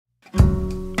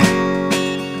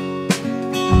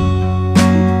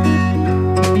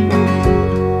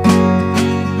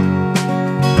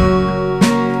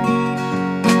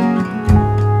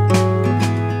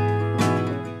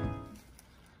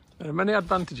many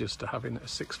advantages to having a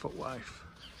 6-foot wife.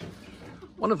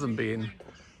 One of them being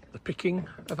the picking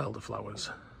of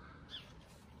elderflowers.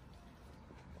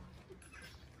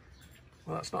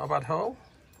 Well, that's not a bad haul.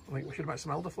 I think we should make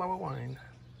some elderflower wine.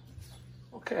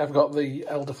 Okay, I've got the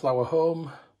elderflower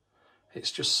home. It's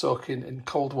just soaking in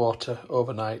cold water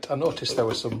overnight. I noticed there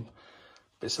were some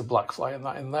bits of black fly and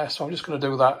that in there, so I'm just going to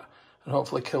do that and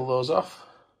hopefully kill those off.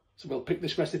 So we'll pick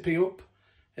this recipe up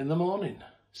in the morning.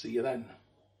 See you then.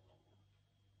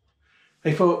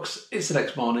 Hey folks, it's the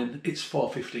next morning. It's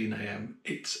 4:15 AM.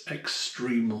 It's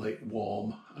extremely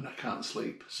warm and I can't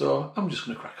sleep, so I'm just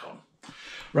going to crack on.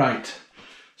 Right,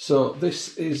 so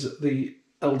this is the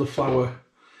elderflower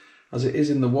as it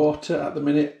is in the water at the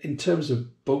minute. In terms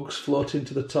of bugs floating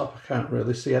to the top, I can't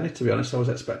really see any, to be honest. I was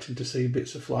expecting to see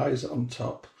bits of flies on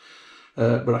top,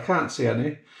 but I can't see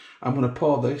any. I'm going to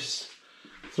pour this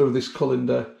through this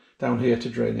colander down here to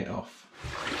drain it off.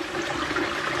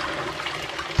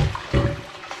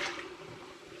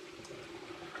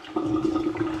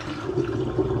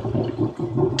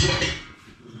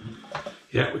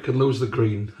 Yeah, we can lose the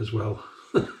green as well.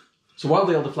 So while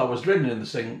the elderflower's draining in the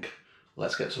sink,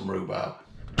 let's get some rhubarb.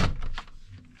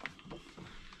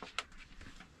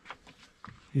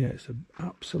 Yeah, it's an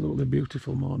absolutely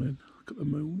beautiful morning. Look at the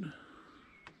moon.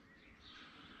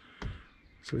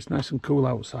 So it's nice and cool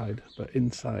outside, but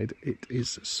inside it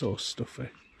is so stuffy.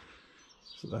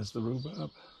 So there's the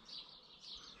rhubarb.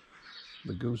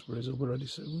 The gooseberries will be ready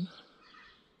soon.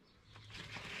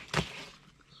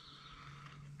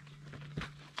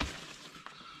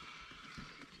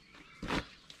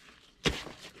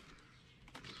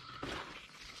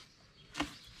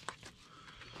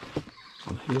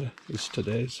 And here is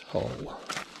today's haul.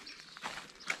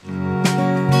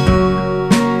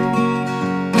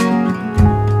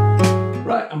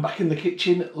 Right, I'm back in the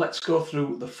kitchen. Let's go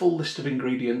through the full list of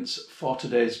ingredients for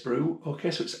today's brew. Okay,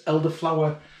 so it's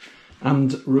elderflower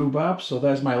and rhubarb. So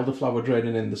there's my elderflower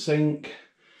draining in the sink.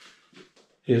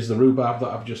 Here's the rhubarb that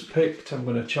I've just picked. I'm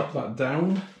going to chop that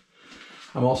down.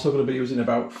 I'm also going to be using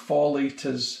about 4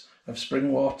 litres of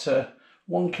spring water,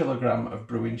 1 kilogram of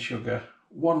brewing sugar,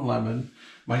 1 lemon.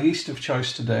 My yeast of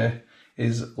choice today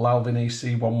is Lalvin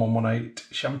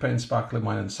EC-1118 champagne sparkling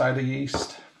wine and cider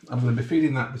yeast. I'm going to be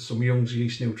feeding that with some Young's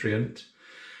yeast nutrient.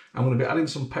 I'm going to be adding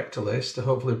some Pectolase to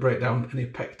hopefully break down any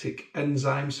pectic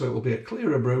enzymes so it will be a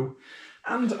clearer brew.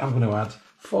 And I'm going to add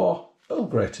 4 Earl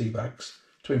Grey tea bags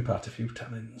to impart a few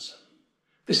tannins.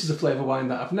 This is a flavour wine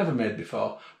that I've never made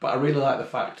before, but I really like the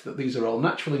fact that these are all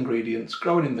natural ingredients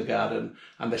growing in the garden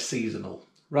and they're seasonal.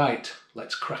 Right,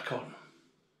 let's crack on.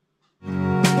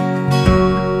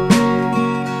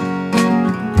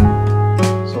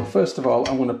 So first of all,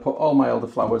 I'm going to put all my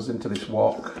elderflowers into this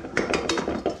wok.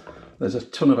 There's a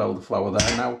ton of elderflower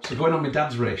there now. So going on my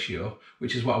dad's ratio,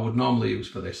 which is what I would normally use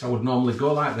for this, I would normally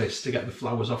go like this to get the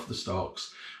flowers off the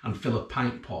stalks and fill a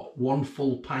pint pot. 1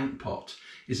 full pint pot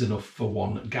is enough for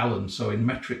 1 gallon. So in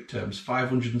metric terms,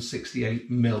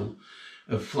 568 ml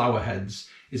of flower heads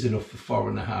is enough for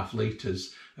 4.5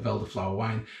 litres of elderflower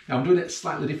wine. Now I'm doing it a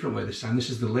slightly different way this time. This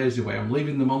is the lazy way. I'm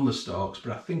leaving them on the stalks,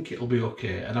 but I think it'll be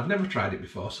okay. And I've never tried it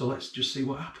before, so let's just see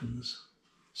what happens.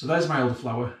 So there's my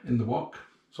elderflower in the wok.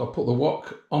 So I'll put the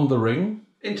wok on the ring.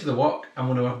 Into the wok, I'm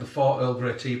going to add the 4 Earl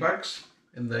Grey tea bags.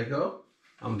 In they go.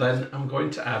 And then I'm going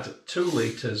to add 2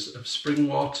 litres of spring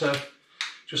water,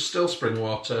 just still spring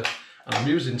water. And I'm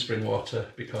using spring water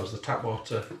because the tap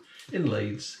water in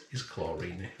Leeds is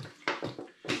chlorine.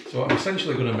 So what I'm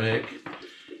essentially going to make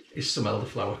is some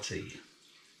elderflower tea.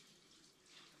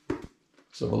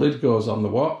 So the lid goes on the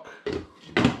wok.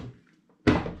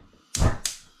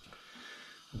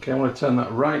 Okay, I want to turn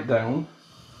that right down.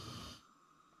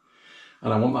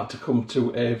 And I want that to come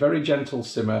to a very gentle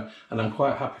simmer, and I'm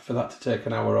quite happy for that to take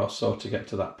an hour or so to get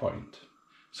to that point.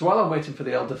 So while I'm waiting for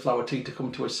the elderflower tea to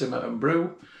come to a simmer and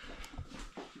brew,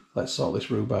 let's sort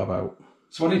this rhubarb out.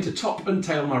 So I need to top and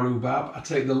tail my rhubarb. I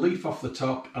take the leaf off the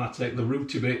top and I take the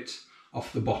rooty bit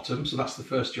off the bottom, so that's the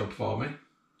first job for me.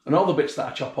 And all the bits that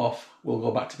I chop off will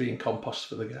go back to being compost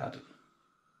for the garden.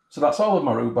 So that's all of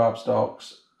my rhubarb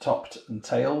stalks topped and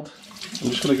tailed.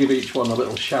 I'm just going to give each one a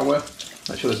little shower.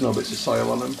 Make sure there's no bits of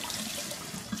soil on them.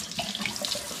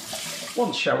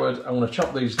 Once showered, I'm going to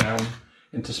chop these down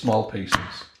into small pieces,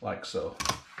 like so.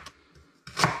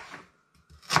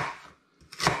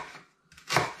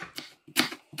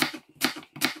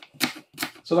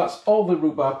 So that's all the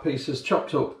rhubarb pieces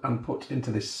chopped up and put into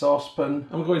this saucepan.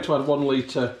 I'm going to add 1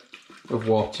 litre of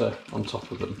water on top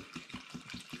of them.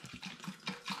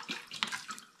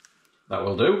 That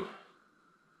will do.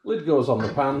 Lid goes on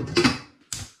the pan.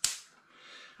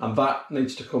 And that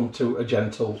needs to come to a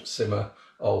gentle simmer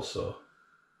also.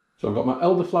 So I've got my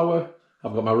elderflower,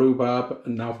 I've got my rhubarb,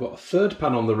 and now I've got a third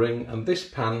pan on the ring, and this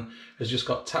pan has just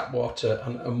got tap water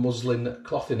and a muslin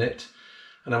cloth in it,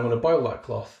 and I'm going to boil that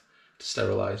cloth to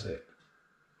sterilise it.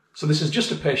 So this is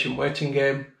just a patient waiting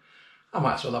game. I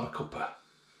might as well have a cuppa.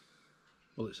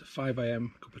 Well, it's a 5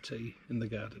 AM cup of tea in the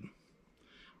garden.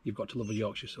 You've got to love a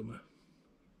Yorkshire summer.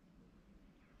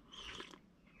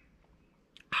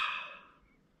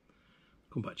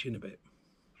 Come back to you in a bit.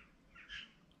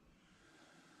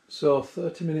 So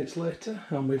 30 minutes later,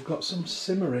 and we've got some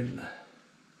simmering.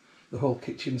 The whole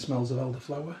kitchen smells of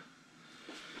elderflower.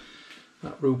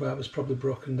 That rhubarb has probably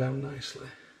broken down nicely.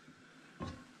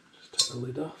 Just take the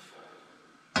lid off.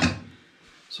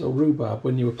 So rhubarb,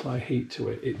 when you apply heat to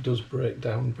it, it does break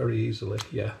down very easily.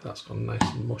 Yeah, that's gone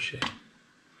nice and mushy.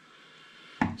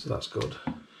 So that's good.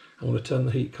 I'm going to turn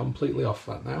the heat completely off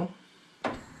that now.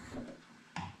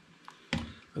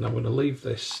 And I'm going to leave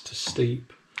this to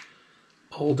steep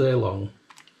all day long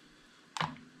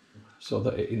so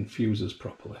that it infuses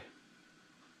properly.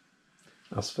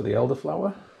 As for the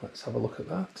elderflower, let's have a look at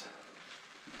that.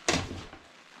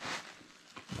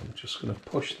 I'm just going to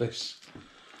push this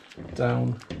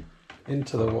down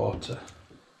into the water.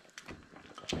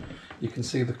 You can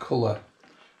see the colour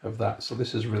of that, so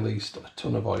this has released a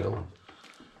ton of oil.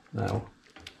 Now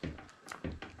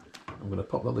I'm going to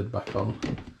pop the lid back on,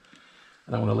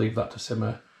 and I'm going to leave that to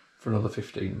simmer for another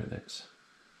 15 minutes.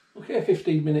 Okay,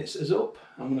 15 minutes is up.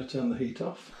 I'm going to turn the heat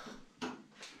off,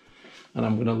 and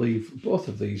I'm going to leave both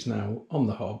of these now on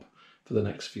the hob for the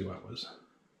next few hours.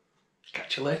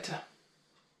 Catch you later.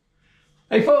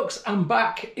 Hey folks, I'm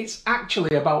back. It's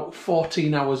actually about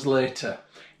 14 hours later.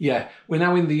 Yeah, we're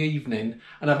now in the evening,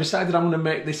 and I've decided I'm going to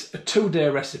make this a 2-day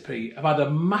recipe. I've had a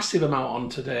massive amount on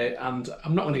today, and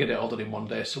I'm not going to get it all done in one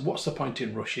day, so what's the point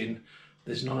in rushing?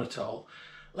 There's none at all.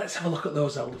 Let's have a look at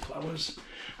those elderflowers.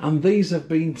 And these have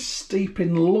been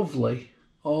steeping lovely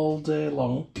all day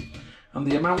long, and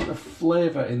the amount of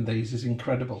flavour in these is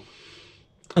incredible.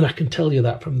 And I can tell you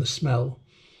that from the smell,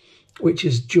 which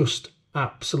is just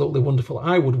absolutely wonderful.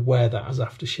 I would wear that as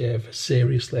aftershave,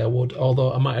 seriously I would,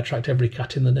 although I might attract every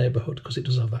cat in the neighbourhood because it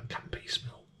does have that cat pee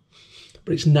smell.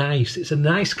 But it's nice, it's a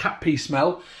nice cat pee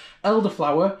smell.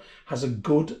 Elderflower has a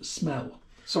good smell.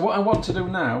 So what I want to do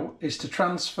now is to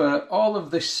transfer all of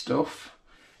this stuff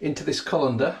into this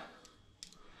colander,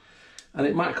 and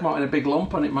it might come out in a big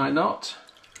lump and it might not,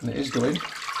 and it is doing.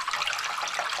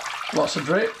 Lots of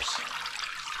drips.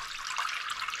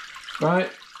 Right,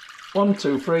 1,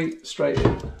 2, 3, straight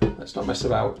in. Let's not mess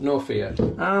about, no fear.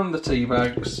 And the tea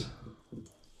bags.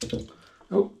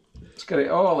 Oh, let's get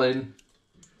it all in.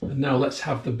 And now let's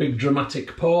have the big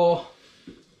dramatic pour.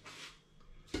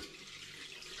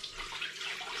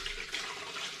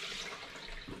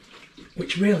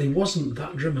 Which really wasn't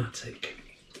that dramatic.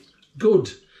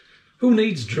 Good. Who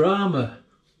needs drama?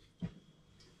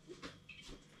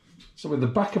 So with the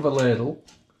back of a ladle,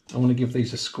 I want to give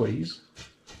these a squeeze.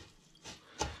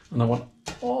 And I want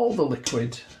all the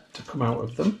liquid to come out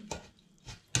of them.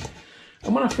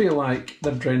 And when I feel like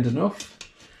they've drained enough,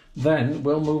 then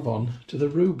we'll move on to the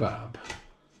rhubarb.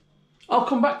 I'll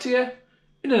come back to you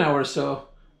in an hour or so,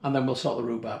 and then we'll sort the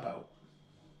rhubarb out.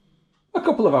 A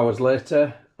couple of hours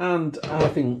later, and I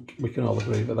think we can all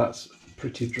agree that that's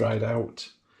pretty dried out.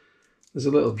 There's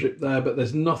a little drip there, but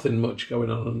there's nothing much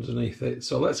going on underneath it.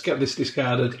 So let's get this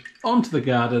discarded onto the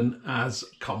garden as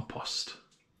compost.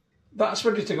 That's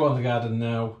ready to go on the garden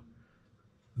now.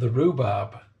 The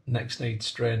rhubarb next needs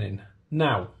straining.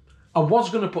 Now, I was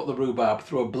going to put the rhubarb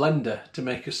through a blender to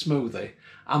make a smoothie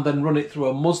and then run it through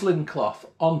a muslin cloth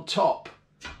on top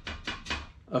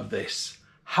of this.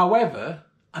 However,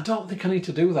 I don't think I need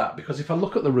to do that, because if I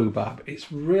look at the rhubarb,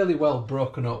 it's really well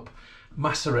broken up,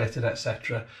 macerated,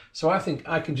 etc. So I think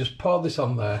I can just pour this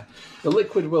on there. The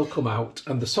liquid will come out,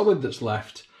 and the solid that's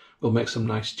left will make some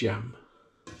nice jam.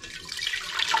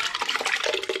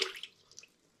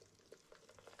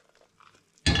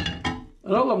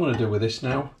 And all I'm going to do with this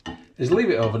now is leave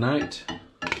it overnight.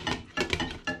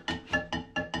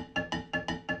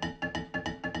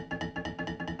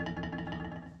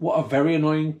 What a very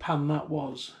annoying pan that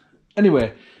was.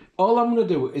 Anyway, all I'm going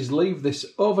to do is leave this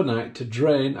overnight to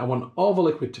drain. I want all the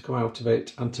liquid to come out of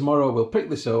it, and tomorrow we'll pick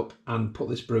this up and put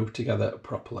this brew together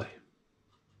properly.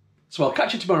 So I'll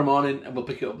catch you tomorrow morning and we'll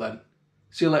pick it up then.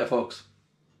 See you later, folks.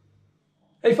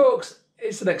 Hey folks,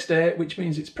 it's the next day, which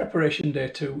means it's preparation day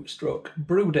 2 /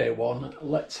 brew day 1.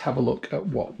 Let's have a look at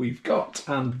what we've got.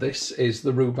 And this is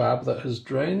the rhubarb that has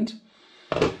drained.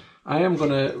 I am going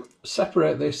to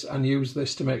separate this and use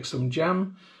this to make some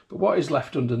jam, but what is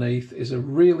left underneath is a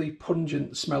really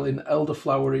pungent smelling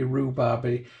elderflowery,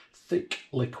 rhubarby, thick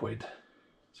liquid.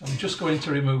 So I'm just going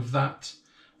to remove that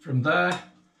from there.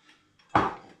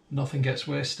 Nothing gets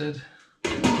wasted.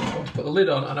 I want to put the lid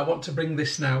on, and I want to bring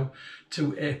this now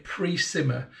to a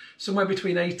pre-simmer, somewhere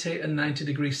between 80 and 90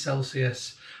 degrees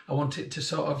Celsius. I want it to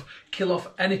sort of kill off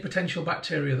any potential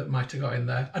bacteria that might have got in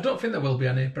there. I don't think there will be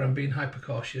any, but I'm being hyper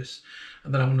cautious.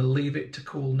 And then I'm going to leave it to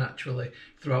cool naturally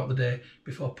throughout the day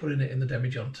before putting it in the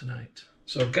demijohn tonight.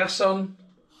 So gas on,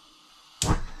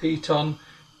 heat on,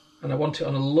 and I want it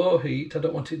on a low heat. I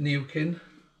don't want it nuking.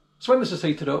 So when this is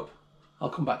heated up, I'll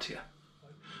come back to you.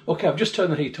 Okay, I've just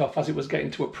turned the heat off as it was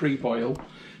getting to a pre-boil.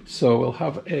 So we'll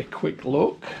have a quick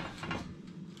look.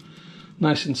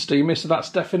 Nice and steamy, so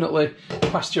that's definitely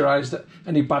pasteurised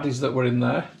any baddies that were in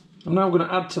there. I'm now going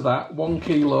to add to that 1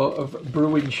 kilo of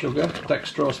brewing sugar,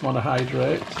 dextrose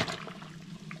monohydrate,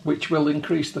 which will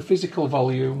increase the physical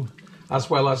volume as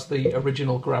well as the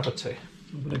original gravity.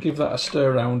 I'm going to give that a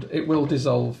stir around. It will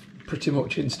dissolve pretty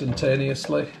much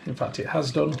instantaneously. In fact, it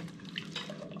has done.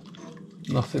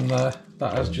 Nothing there.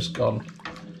 That has just gone.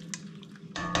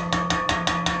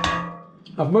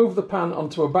 I've moved the pan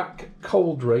onto a back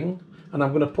cold ring, and I'm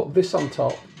going to put this on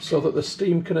top so that the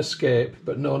steam can escape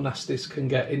but no nasties can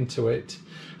get into it.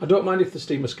 I don't mind if the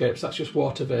steam escapes, that's just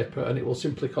water vapour and it will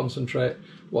simply concentrate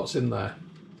what's in there.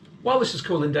 While this is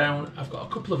cooling down, I've got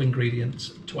a couple of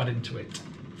ingredients to add into it.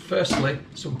 Firstly,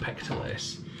 some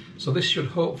Pectolase. So this should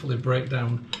hopefully break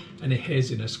down any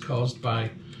haziness caused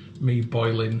by me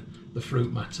boiling the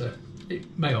fruit matter.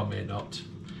 It may or may not.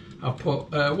 I've put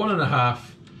 1.5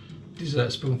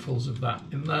 dessert spoonfuls of that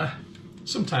in there.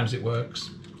 Sometimes it works,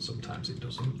 sometimes it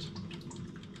doesn't.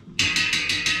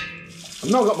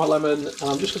 I've now got my lemon, and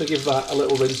I'm just going to give that a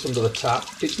little rinse under the tap.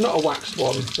 It's not a waxed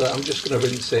one, but I'm just going to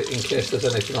rinse it in case there's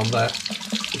anything on there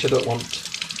which I don't want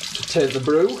to taint the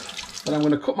brew. Then I'm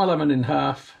going to cut my lemon in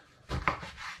half,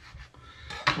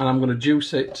 and I'm going to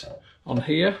juice it on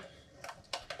here.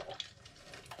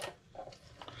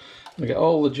 I'm going to get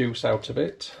all the juice out of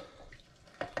it.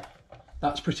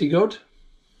 That's pretty good.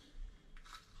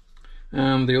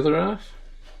 And the other half,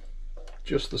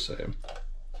 just the same.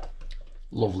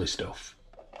 Lovely stuff.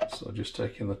 So just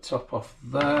taking the top off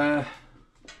there,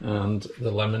 and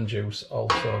the lemon juice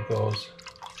also goes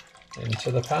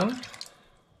into the pan.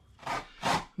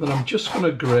 Then I'm just going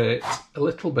to grate a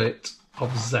little bit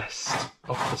of zest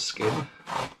off the skin.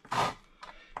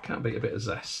 Can't beat a bit of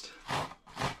zest.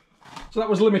 So that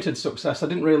was limited success. I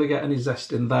didn't really get any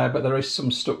zest in there, but there is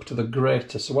some stuck to the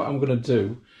grater. So what I'm going to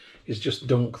do is just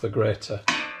dunk the grater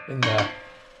in there.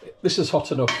 This is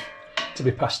hot enough to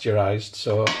be pasteurised,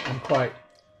 so I'm quite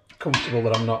comfortable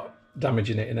that I'm not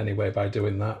damaging it in any way by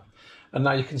doing that. And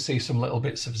now you can see some little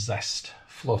bits of zest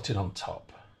floating on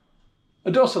top.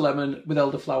 A dose of lemon with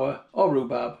elderflower or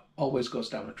rhubarb always goes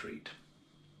down a treat.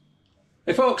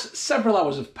 Hey folks, several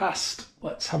hours have passed.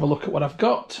 Let's have a look at what I've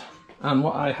got. And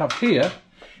what I have here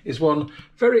is one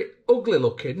very ugly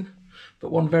looking,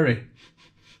 but one very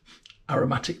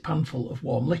aromatic panful of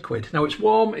warm liquid. Now it's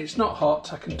warm, it's not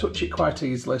hot, I can touch it quite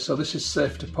easily, so this is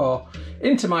safe to pour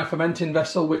into my fermenting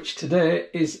vessel, which today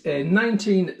is a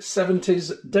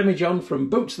 1970s demijohn from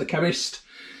Boots the Chemist,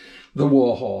 the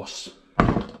Warhorse.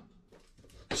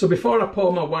 So before I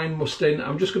pour my wine must in,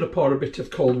 I'm just going to pour a bit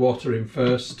of cold water in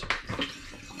first,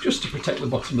 just to protect the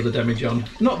bottom of the demijohn.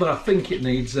 Not that I think it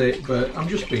needs it, but I'm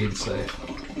just being safe.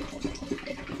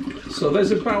 So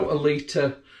there's about 1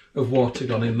 litre of water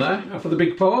gone in there. Now for the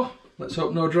big pour, let's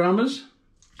hope no dramas.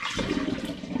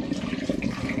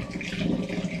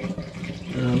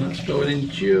 And that's going in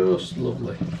just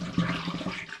lovely.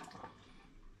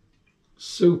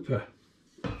 Super.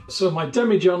 So my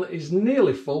demijohn is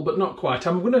nearly full, but not quite.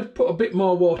 I'm going to put a bit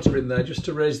more water in there just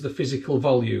to raise the physical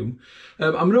volume. I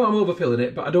know I'm overfilling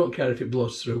it, but I don't care if it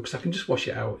blows through because I can just wash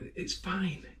it out. It's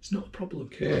fine. It's not a problem.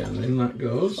 Okay, and in that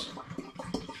goes.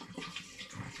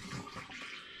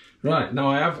 Right, now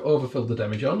I have overfilled the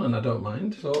demijohn and I don't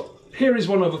mind. So here is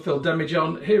one overfilled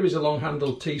demijohn. Here is a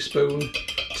long-handled teaspoon.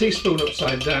 Teaspoon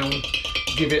upside down.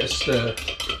 Give it a stir.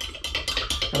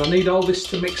 And I need all this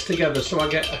to mix together so I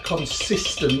get a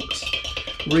consistent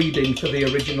reading for the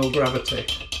original gravity.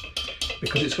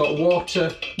 Because it's got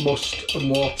water, must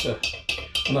and water.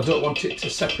 And I don't want it to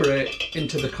separate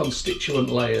into the constituent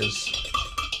layers.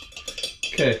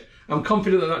 Okay, I'm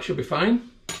confident that that should be fine.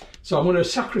 So I'm going to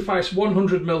sacrifice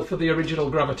 100 ml for the original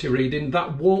gravity reading.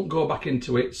 That won't go back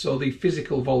into it, so the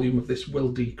physical volume of this will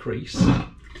decrease.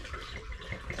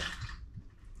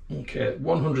 Okay,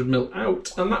 100 ml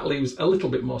out, and that leaves a little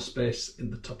bit more space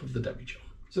in the top of the demijohn.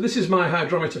 So this is my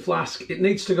hydrometer flask. It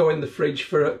needs to go in the fridge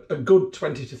for a good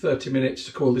 20 to 30 minutes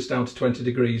to cool this down to 20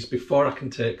 degrees before I can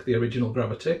take the original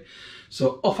gravity.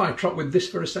 So off I trot with this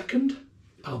for a second.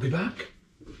 I'll be back.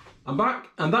 I'm back,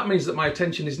 and that means that my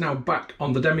attention is now back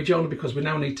on the demijohn because we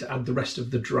now need to add the rest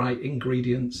of the dry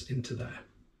ingredients into there.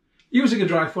 Using a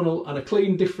dry funnel and a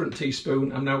clean different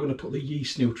teaspoon, I'm now going to put the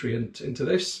yeast nutrient into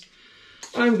this.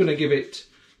 I'm going to give it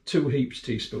 2 heaped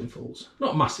teaspoonfuls.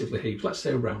 Not massively heaped, let's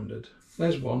say rounded.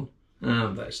 There's 1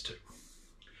 and there's 2.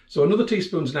 So another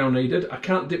teaspoon's now needed. I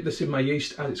can't dip this in my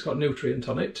yeast as it's got nutrient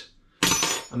on it,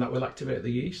 and that will activate the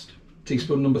yeast.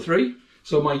 Teaspoon number 3.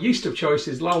 So my yeast of choice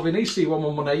is Lalvin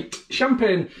EC-1118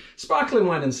 champagne, sparkling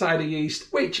wine and cider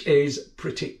yeast, which is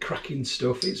pretty cracking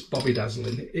stuff. It's bobby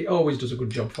dazzling. It always does a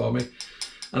good job for me.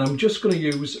 And I'm just going to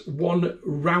use 1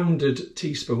 rounded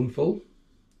teaspoonful.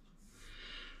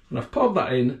 And I've poured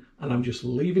that in and I'm just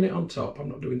leaving it on top. I'm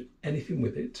not doing anything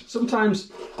with it. Sometimes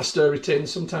I stir it in,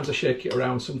 sometimes I shake it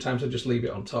around, sometimes I just leave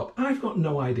it on top. I've got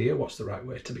no idea what's the right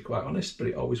way, to be quite honest, but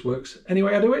it always works.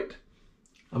 Anyway, I do it.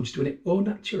 I'm just doing it au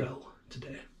naturel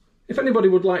today. If anybody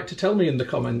would like to tell me in the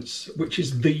comments which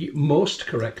is the most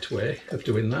correct way of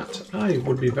doing that, I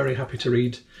would be very happy to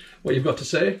read what you've got to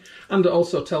say, and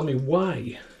also tell me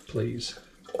why, please.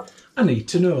 I need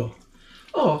to know.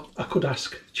 Or I could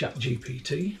ask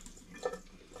ChatGPT,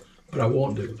 but I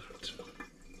won't do that.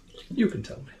 You can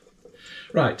tell me.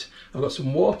 Right, I've got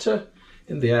some water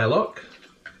in the airlock,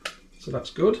 so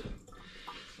that's good.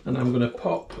 And I'm going to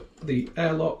pop the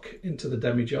airlock into the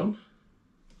demijohn.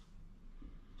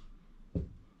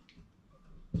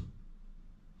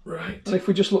 Right, and if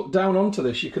we just look down onto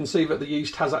this, you can see that the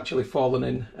yeast has actually fallen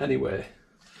in anyway.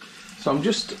 So I'm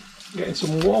just getting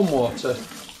some warm water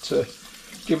to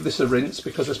give this a rinse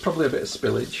because there's probably a bit of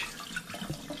spillage.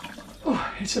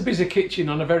 Oh, it's a busy kitchen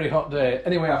on a very hot day.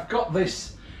 Anyway, I've got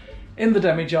this in the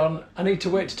demijohn. I need to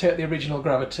wait to take the original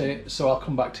gravity, so I'll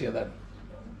come back to you then.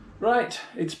 Right,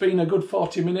 it's been a good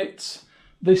 40 minutes.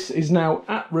 This is now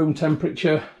at room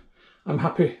temperature. I'm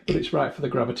happy that it's right for the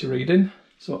gravity reading.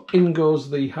 So in goes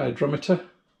the hydrometer.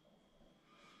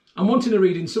 I'm wanting a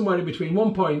reading somewhere in between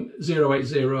 1.080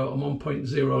 and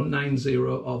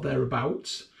 1.090 or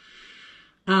thereabouts.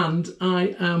 And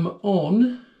I am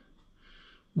on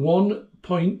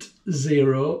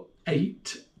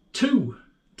 1.082,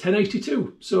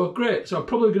 1082. So great. So I'm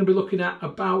probably going to be looking at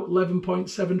about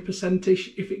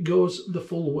 11.7%-ish if it goes the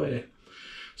full way.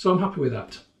 So I'm happy with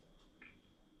that.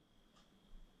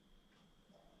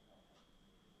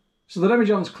 So the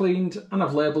demijohn's cleaned and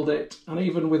I've labelled it, and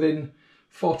even within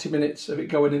 40 minutes of it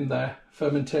going in there,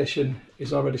 fermentation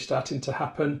is already starting to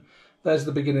happen. There's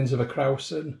the beginnings of a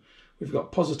krausen. We've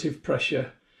got positive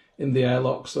pressure in the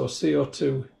airlock, so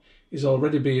CO2 is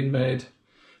already being made.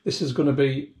 This is going to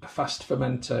be a fast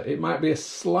fermenter. It might be a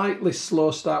slightly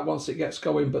slow start once it gets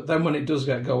going, but then when it does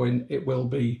get going, it will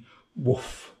be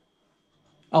woof.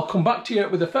 I'll come back to you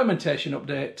with a fermentation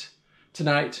update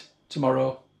tonight,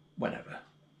 tomorrow, whenever.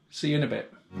 See you in a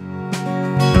bit.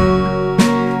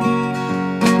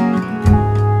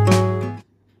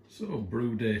 So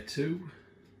brew day 2,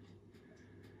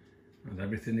 and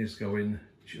everything is going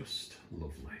just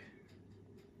lovely.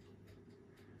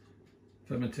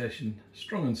 Fermentation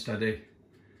strong and steady,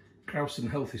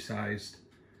 krausen healthy sized,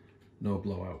 no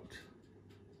blowout.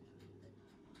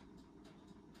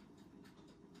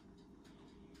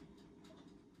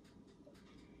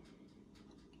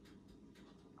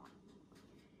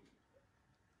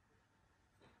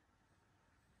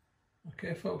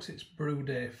 Okay folks, it's brew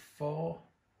day 4.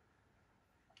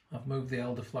 I've moved the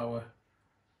elderflower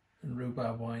and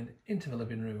rhubarb wine into the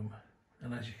living room,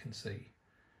 and as you can see,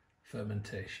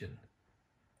 fermentation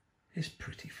is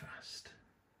pretty fast.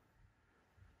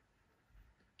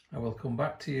 I will come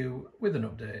back to you with an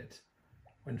update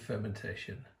when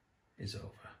fermentation is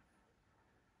over.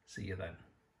 See you then.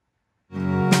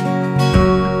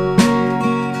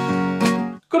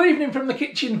 Good evening from the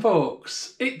kitchen,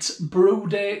 folks. It's brew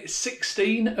day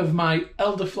 16 of my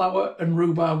elderflower and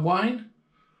rhubarb wine.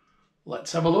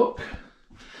 Let's have a look.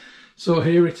 So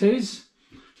here it is.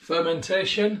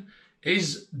 Fermentation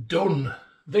is done.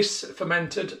 This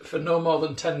fermented for no more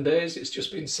than 10 days. It's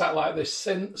just been sat like this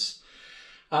since.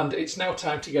 And it's now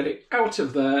time to get it out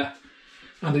of there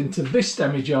and into this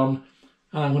demijohn.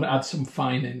 And I'm going to add some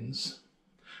finings.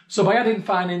 So by adding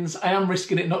finings, I am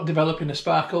risking it not developing a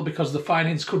sparkle because the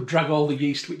finings could drag all the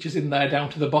yeast which is in there down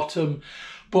to the bottom.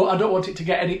 But I don't want it to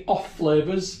get any off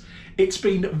flavours. It's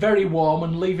been very warm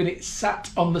and leaving it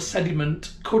sat on the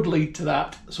sediment could lead to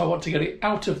that. So I want to get it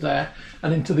out of there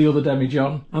and into the other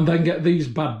demijohn and then get these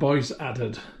bad boys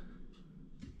added.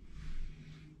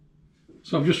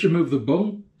 So I've just removed the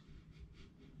bung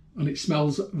and it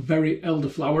smells very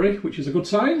elderflowery, which is a good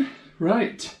sign.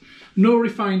 Right, no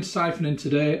refined siphoning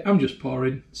today, I'm just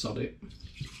pouring, sod it.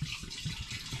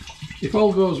 If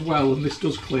all goes well and this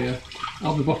does clear,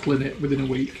 I'll be bottling it within a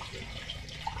week.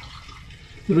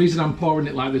 The reason I'm pouring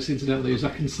it like this, incidentally, is I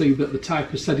can see that the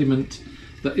type of sediment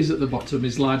that is at the bottom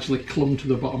is largely clung to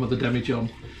the bottom of the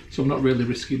demijohn, so I'm not really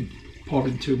risking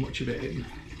pouring too much of it in.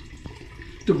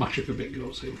 Doesn't matter if a bit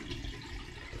goes in.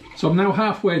 So I'm now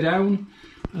halfway down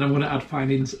and I'm going to add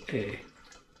finings A.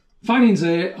 Finings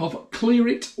A of Clear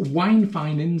It wine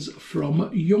finings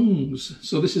from Young's.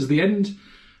 So this is the end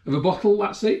of a bottle,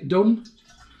 that's it, done.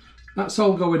 That's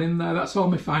all going in there, that's all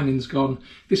my finings gone.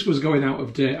 This was going out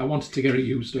of date, I wanted to get it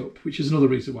used up, which is another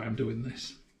reason why I'm doing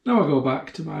this. Now I'll go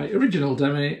back to my original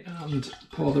demi and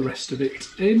pour the rest of it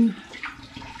in.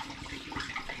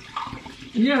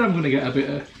 And yeah, I'm going to get a bit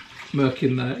of murk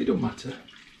in there, it don't matter.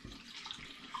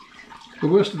 The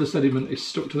worst of the sediment is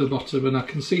stuck to the bottom and I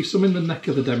can see some in the neck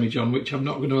of the demijohn, which I'm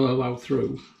not going to allow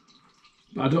through.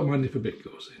 But I don't mind if a bit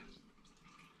goes in.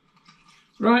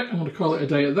 Right, I'm going to call it a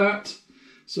day at that.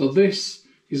 So this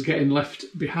is getting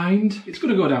left behind. It's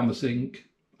going to go down the sink.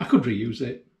 I could reuse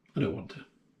it, I don't want to.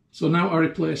 So now I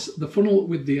replace the funnel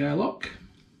with the airlock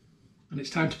and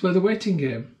it's time to play the waiting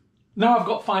game. Now I've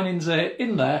got finings A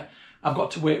in there, I've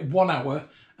got to wait 1 hour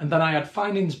and then I add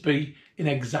finings B in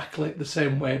exactly the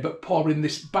same way, but pouring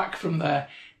this back from there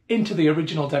into the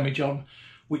original demijohn,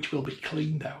 which will be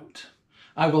cleaned out.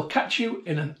 I will catch you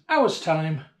in an hour's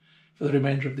time for the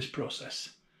remainder of this process.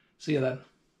 See you then.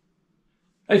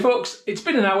 Hey folks, it's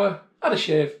been an hour, had a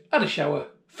shave, had a shower,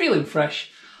 feeling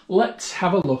fresh. Let's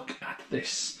have a look at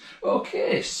this.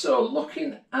 Okay, so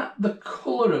looking at the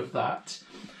colour of that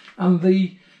and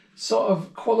the sort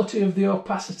of quality of the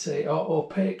opacity or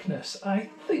opaqueness, I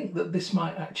think that this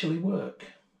might actually work.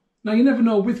 Now you never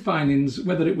know with finings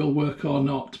whether it will work or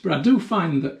not, but I do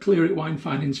find that Clear It wine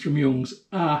finings from Young's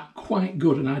are quite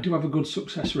good and I do have a good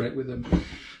success rate with them.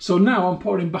 So now I'm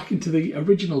pouring back into the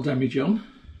original demijohn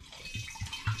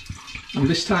and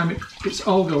this time it's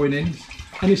all going in,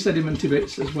 any sedimenty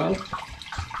bits as well.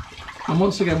 And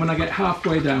once again, when I get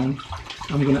halfway down,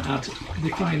 I'm going to add the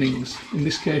finings, in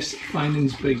this case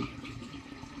finings B.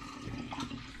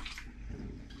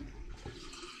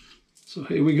 So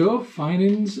here we go,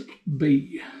 finings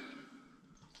B.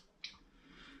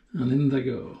 And in they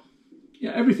go.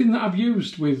 Yeah, everything that I've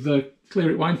used with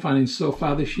Clear It wine finings so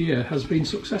far this year has been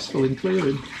successful in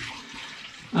clearing.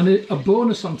 And a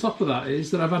bonus on top of that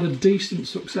is that I've had a decent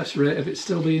success rate of it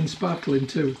still being sparkling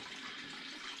too.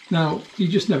 Now, you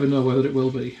just never know whether it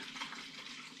will be,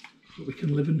 but we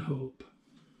can live and hope.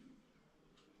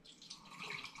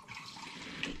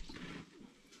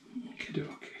 Okie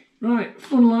dokie. Right,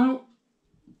 funnel out,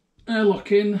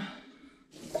 airlock in,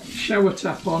 shower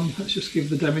tap on. Let's just give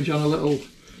the demijohn a little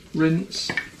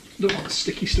rinse. Don't want the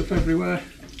sticky stuff everywhere.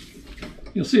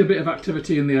 You'll see a bit of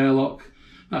activity in the airlock.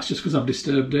 That's just because I've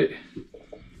disturbed it.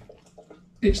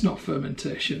 It's not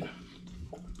fermentation.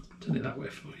 Turn it that way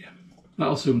for you.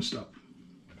 That'll soon stop.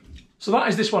 So that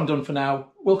is this one done for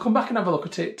now. We'll come back and have a look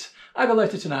at it either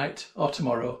later tonight or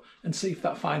tomorrow and see if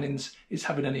that finings is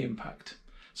having any impact.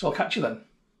 So I'll catch you then.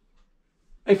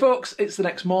 Hey folks, it's the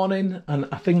next morning and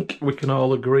I think we can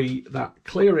all agree that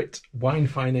Clear It wine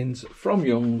finings from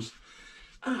Young's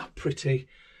are pretty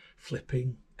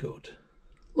flipping good.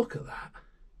 Look at that.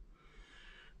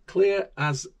 Clear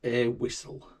as a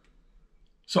whistle.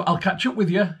 So I'll catch up with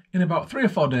you in about 3 or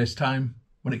 4 days' time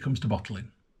when it comes to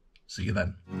bottling. See you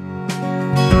then.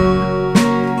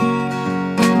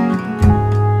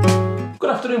 Good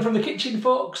afternoon from the kitchen,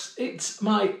 folks. It's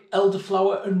my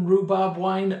Elderflower and Rhubarb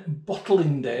wine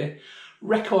bottling day.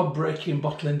 Record-breaking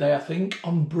bottling day, I think,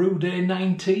 on brew day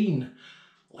 19.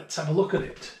 Let's have a look at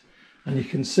it. And you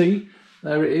can see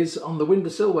there it is on the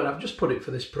windowsill where I've just put it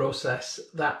for this process,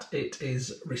 that it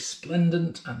is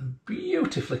resplendent and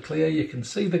beautifully clear. You can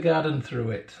see the garden through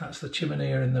it. That's the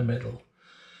chimney in the middle.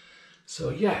 So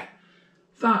yeah,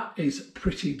 that is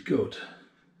pretty good.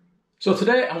 So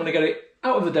today I'm going to get it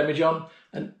out of the demijohn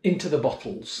and into the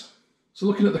bottles. So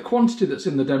looking at the quantity that's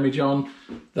in the demijohn,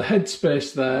 the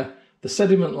headspace there, the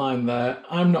sediment line there,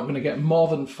 I'm not going to get more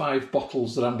than 5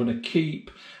 bottles that I'm going to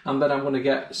keep, and then I'm going to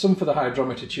get some for the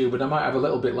hydrometer tube, and I might have a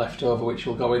little bit left over which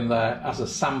will go in there as a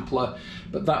sampler,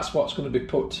 but that's what's going to be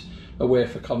put away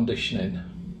for conditioning.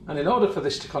 And in order for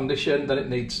this to condition, then it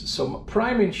needs some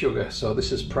priming sugar. So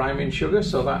this is priming sugar,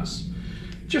 so that's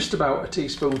just about a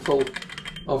teaspoonful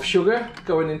of sugar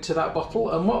going into that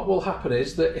bottle. And what will happen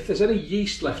is that if there's any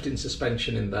yeast left in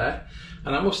suspension in there,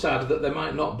 and I must add that there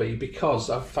might not be because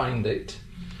I've found it,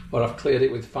 or I've cleared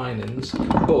it with finings.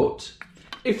 But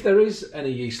if there is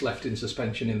any yeast left in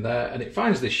suspension in there and it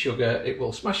finds this sugar, it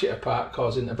will smash it apart,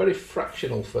 causing a very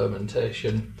fractional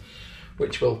fermentation,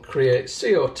 which will create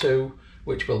CO2,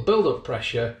 which will build up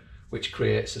pressure, which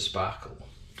creates a sparkle.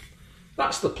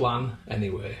 That's the plan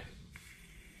anyway.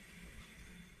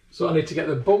 So I need to get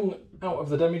the bung out of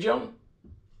the demijohn.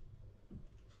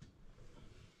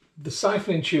 The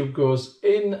siphoning tube goes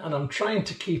in and I'm trying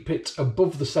to keep it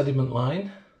above the sediment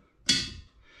line.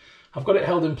 I've got it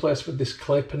held in place with this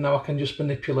clip and now I can just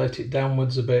manipulate it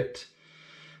downwards a bit.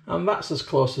 And that's as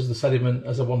close as the sediment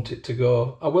as I want it to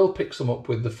go. I will pick some up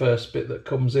with the first bit that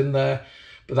comes in there,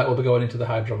 but that will be going into the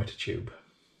hydrometer tube.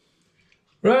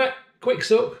 Right, quick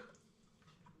suck.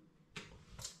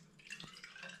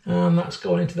 And that's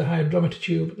going into the hydrometer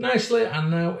tube nicely,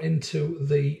 and now into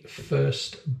the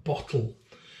first bottle.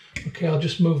 Okay, I'll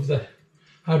just move the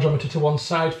hydrometer to one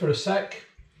side for a sec.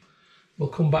 We'll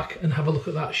come back and have a look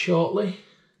at that shortly.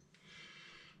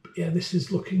 But yeah, this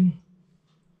is looking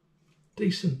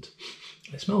decent.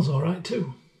 It smells all right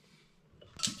too.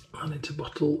 And into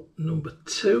bottle number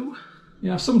 2.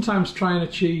 Yeah, I sometimes try and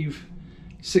achieve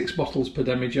 6 bottles per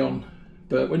demijohn,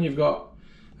 but when you've got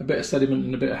a bit of sediment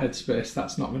and a bit of headspace,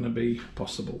 that's not going to be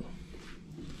possible.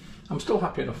 I'm still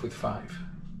happy enough with 5.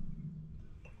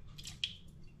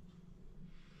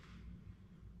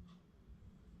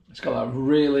 It's got that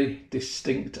really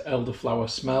distinct elderflower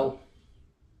smell.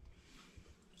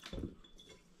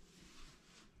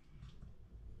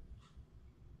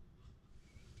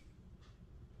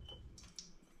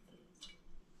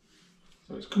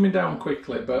 So it's coming down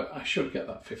quickly, but I should get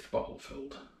that 5th bottle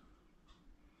filled.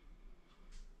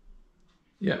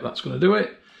 Yeah, that's going to do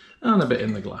it. And a bit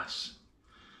in the glass.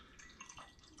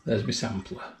 There's my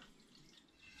sampler.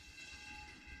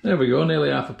 There we go, nearly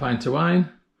half a pint of wine.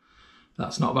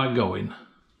 That's not bad going.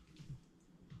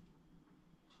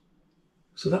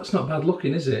 So that's not bad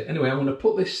looking, is it? Anyway, I'm going to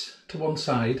put this to one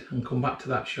side and come back to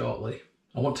that shortly.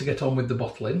 I want to get on with the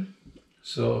bottling.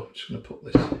 So I'm just going to put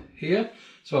this here.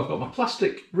 So I've got my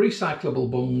plastic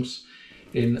recyclable bungs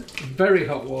in very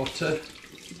hot water.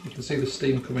 You can see the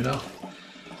steam coming off.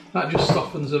 That just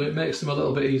softens them, it makes them a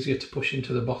little bit easier to push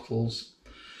into the bottles.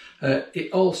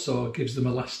 It also gives them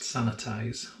a last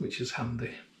sanitize, which is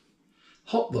handy.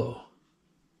 Hot though.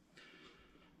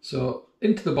 So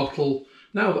into the bottle.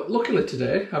 Now, luckily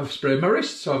today, I've sprayed my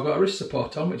wrist, so I've got a wrist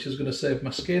support on, which is going to save my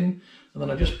skin. And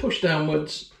then I just push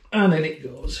downwards and in it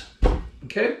goes.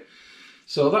 Okay,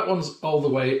 so that one's all the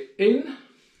way in.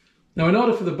 Now, in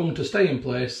order for the bung to stay in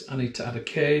place, I need to add a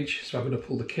cage. So I'm going to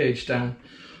pull the cage down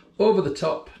over the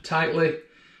top tightly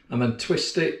and then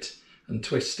twist it and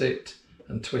twist it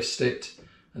and twist it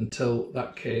until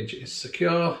that cage is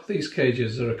secure. These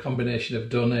cages are a combination of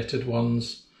donated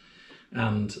ones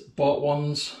and bought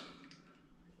ones,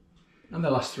 and they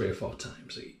last 3 or 4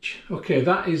 times each. Okay,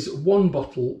 that is 1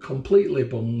 bottle completely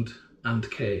bunged and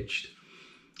caged.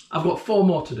 I've got 4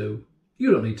 more to do.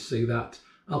 You don't need to see that.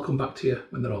 I'll come back to you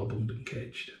when they're all bunged and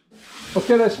caged.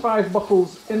 Okay, there's 5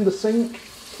 bottles in the sink.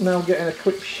 Now getting a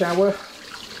quick shower,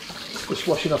 just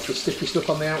washing off the sticky stuff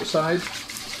on the outside.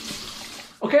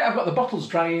 Okay, I've got the bottles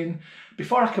drying.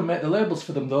 Before I can make the labels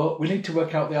for them though, we need to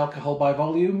work out the alcohol by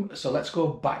volume, so let's go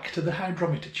back to the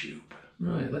hydrometer tube.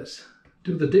 Right, let's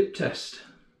do the dip test.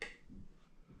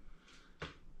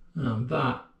 And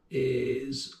that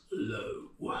is low.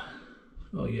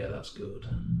 Oh yeah, that's good.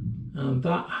 And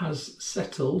that has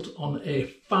settled on a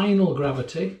final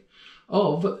gravity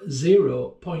of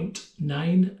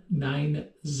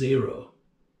 0.990.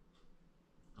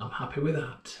 I'm happy with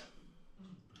that.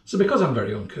 So because I'm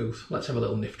very uncouth, let's have a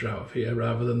little nifter out of here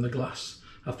rather than the glass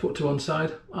I've put to one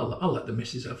side. I'll let the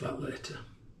missus have that later.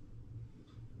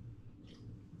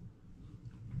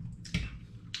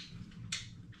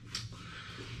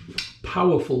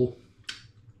 Powerful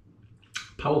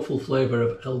flavour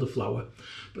of elderflower,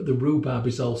 but the rhubarb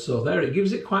is also there. It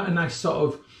gives it quite a nice sort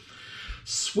of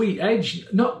sweet edge,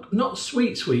 not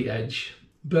sweet edge,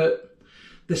 but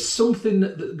there's something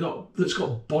that's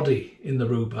got body in the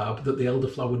rhubarb that the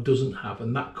elderflower doesn't have,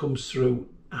 and that comes through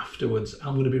afterwards.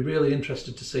 I'm going to be really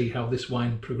interested to see how this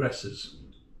wine progresses.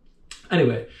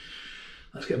 Anyway,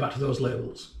 let's get back to those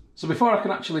labels. So before I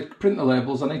can actually print the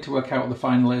labels, I need to work out the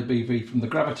final ABV from the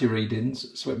gravity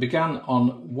readings. So it began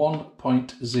on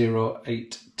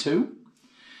 1.082.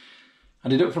 I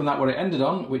deduct from that what it ended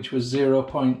on, which was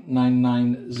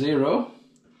 0.990.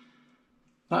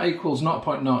 That equals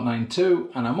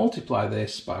 0.092, and I multiply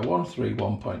this by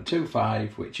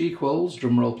 131.25, which equals,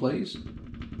 drumroll please,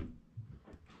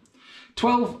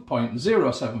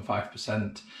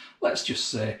 12.075%. Let's just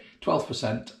say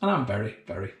 12%, and I'm very,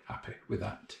 very happy with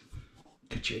that.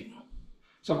 Ka-ching.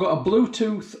 So I've got a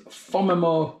Bluetooth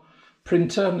Phomemo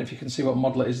printer, and if you can see what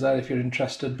model it is there if you're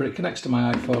interested, but it connects to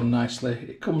my iPhone nicely.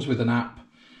 It comes with an app.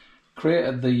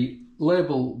 Created the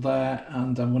label there,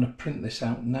 and I'm going to print this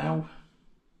out now.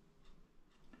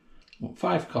 I want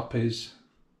 5 copies.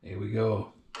 Here we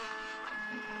go.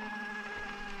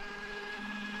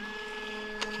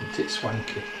 Isn't it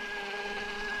swanky?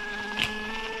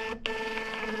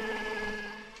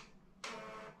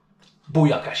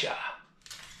 Booyakasha!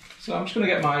 So I'm just going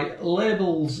to get my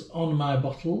labels on my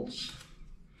bottles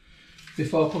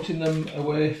before putting them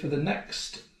away for the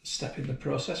next step in the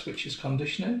process, which is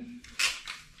conditioning.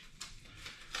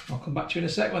 I'll come back to you in a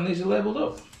sec when these are labelled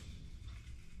up.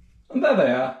 And there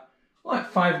they are,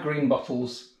 like 5 green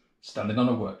bottles standing on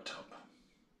a worktop.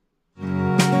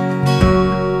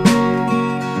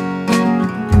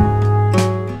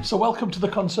 So welcome to the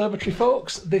conservatory,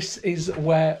 folks. This is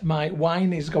where my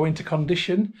wine is going to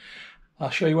condition. I'll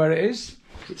show you where it is.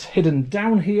 It's hidden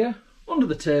down here, under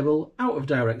the table, out of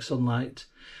direct sunlight,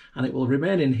 and it will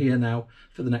remain in here now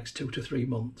for the next 2 to 3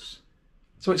 months.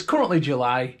 So it's currently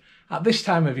July. At this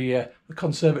time of year, the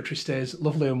conservatory stays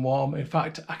lovely and warm. In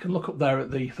fact, I can look up there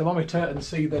at the thermometer and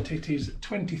see that it is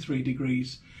 23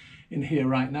 degrees in here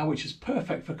right now, which is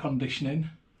perfect for conditioning.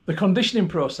 The conditioning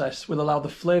process will allow the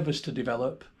flavours to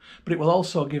develop, but it will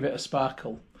also give it a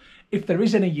sparkle. If there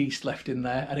is any yeast left in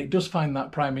there and it does find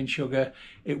that priming sugar,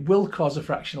 it will cause a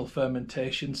fractional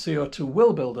fermentation. CO2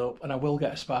 will build up and I will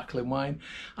get a sparkling wine.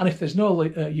 And if there's no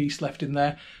yeast left in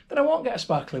there, then I won't get a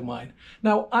sparkling wine.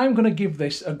 Now, I'm going to give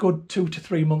this a good 2 to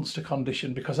 3 months to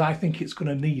condition because I think it's going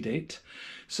to need it.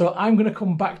 So I'm going to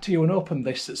come back to you and open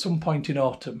this at some point in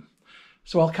autumn.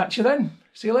 So I'll catch you then.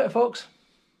 See you later, folks.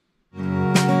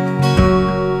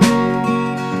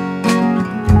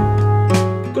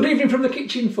 Good evening from the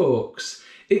kitchen, folks.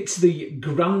 It's the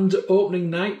grand opening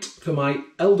night for my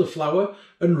Elderflower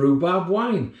and Rhubarb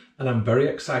wine, and I'm very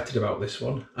excited about this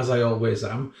one, as I always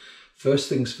am. First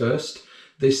things first,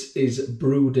 this is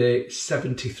brew day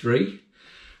 73,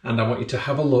 and I want you to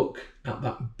have a look at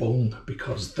that bung,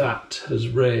 because that has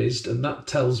raised, and that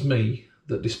tells me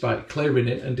that despite clearing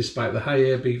it and despite the high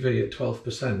ABV at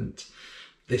 12%,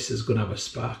 this is going to have a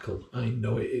sparkle. I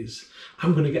know it is.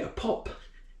 I'm going to get a pop.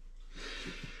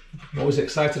 I'm always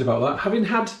excited about that. Having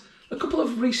had a couple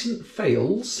of recent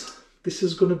fails, this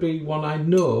is going to be one I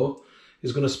know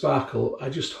is going to sparkle. I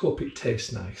just hope it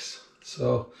tastes nice.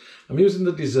 So I'm using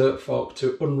the dessert fork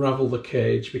to unravel the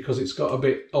cage because it's got a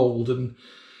bit old and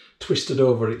twisted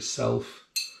over itself,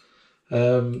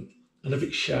 and a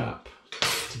bit sharp,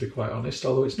 to be quite honest,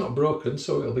 although it's not broken,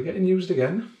 so it'll be getting used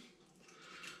again.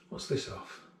 What's this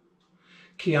off?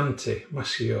 Chianti,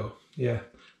 Mascio. Yeah,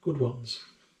 good ones.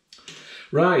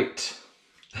 Right,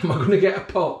 am I going to get a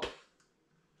pop?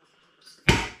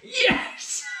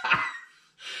 Yes!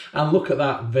 And look at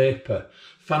that vapour.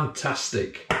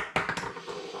 Fantastic.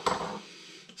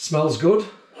 Smells good.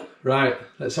 Right,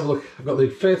 let's have a look. I've got the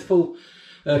faithful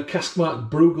cask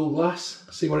marked Bruegel glass.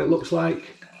 See what it looks like.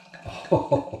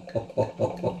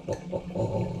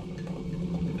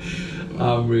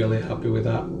 I'm really happy with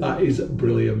that. That is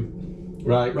brilliant.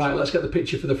 Right, let's get the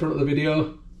picture for the front of the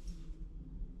video.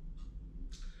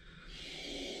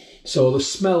 So the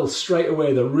smell straight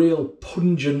away, the real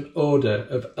pungent odour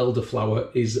of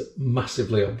elderflower is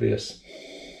massively obvious.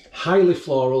 Highly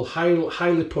floral,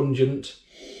 highly pungent.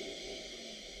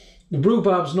 The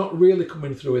rhubarb's not really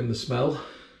coming through in the smell,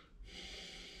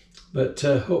 but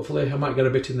hopefully I might get a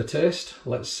bit in the taste.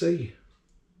 Let's see.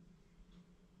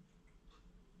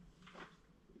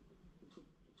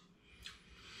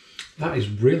 That is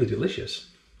really delicious.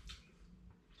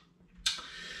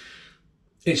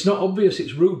 It's not obvious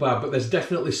it's rhubarb, but there's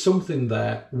definitely something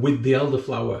there with the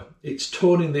elderflower. It's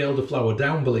toning the elderflower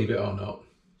down, believe it or not.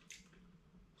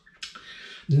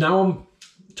 Now I'm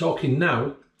talking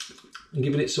now and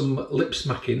giving it some lip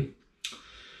smacking,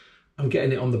 I'm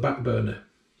getting it on the back burner.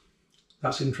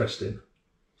 That's interesting.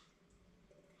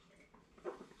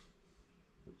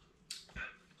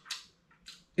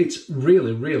 It's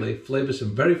really, really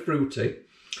flavoursome, very fruity.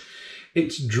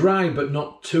 It's dry, but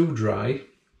not too dry.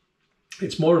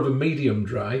 It's more of a medium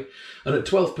dry, and at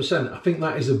 12%, I think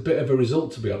that is a bit of a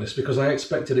result, to be honest, because I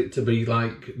expected it to be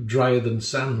like drier than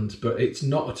sand, but it's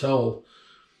not at all.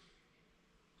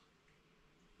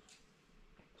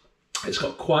 It's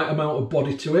got quite an amount of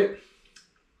body to it,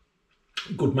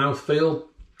 good mouthfeel,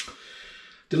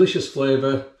 delicious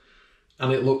flavour,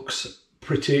 and it looks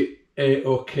pretty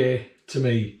A-OK to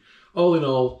me. All in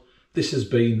all, this has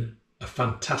been a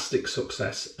fantastic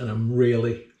success, and I'm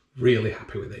really, really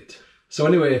happy with it. So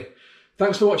anyway,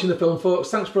 Thanks for watching the film,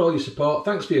 folks. Thanks for all your support.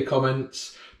 Thanks for your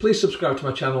comments. Please subscribe to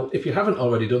my channel if you haven't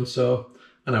already done so,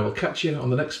 and I will catch you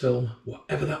on the next film,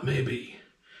 whatever that may be.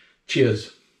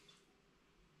 Cheers.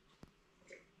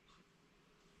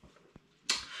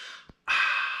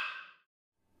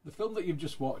 The film that you've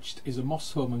just watched is a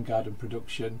Moss Home and Garden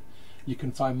production. You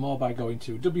can find more by going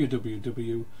to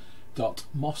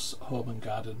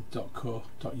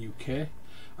www.mosshomeandgarden.co.uk.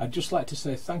 I'd just like to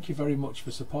say thank you very much for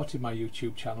supporting my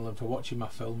YouTube channel and for watching my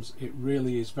films. It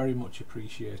really is very much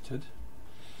appreciated.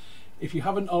 If you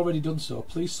haven't already done so,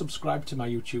 please subscribe to my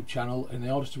YouTube channel in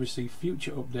order to receive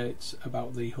future updates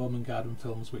about the home and garden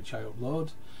films which I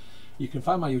upload. You can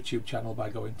find my YouTube channel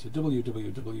by going to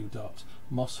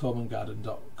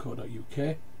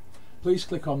www.mosshomeandgarden.co.uk. Please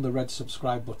click on the red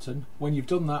subscribe button. When you've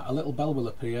done that, a little bell will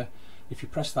appear. If you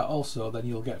press that also, then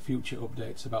you'll get future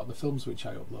updates about the films which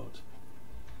I upload.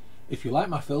 If you like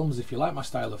my films, if you like my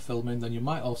style of filming, then you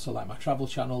might also like my travel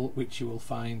channel, which you will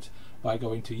find by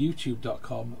going to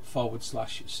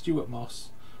youtube.com/Stuart Moss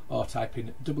or type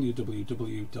in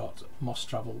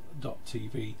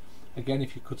www.mosstravel.tv. Again,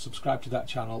 if you could subscribe to that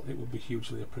channel, it would be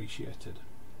hugely appreciated.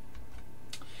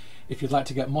 If you'd like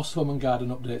to get Moss Home and Garden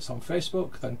updates on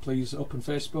Facebook, then please open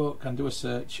Facebook and do a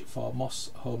search for Moss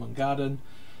Home and Garden,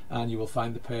 and you will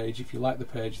find the page. If you like the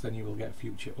page, then you will get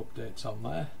future updates on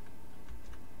there.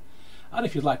 And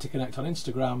if you'd like to connect on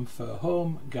Instagram for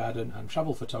home, garden and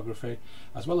travel photography,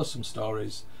 as well as some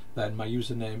stories, then my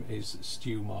username is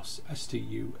StuMoss,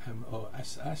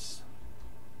 STUMOSS.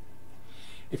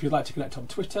 If you'd like to connect on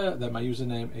Twitter, then my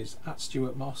username is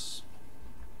 @StuartMoss.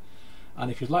 And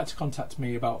if you'd like to contact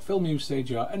me about film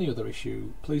usage or any other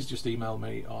issue, please just email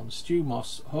me on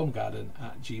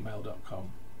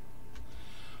stewmosshomegarden@gmail.com.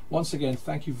 Once again,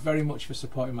 thank you very much for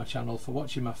supporting my channel, for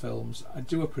watching my films. I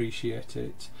do appreciate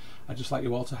it. I'd just like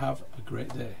you all to have a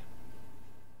great day.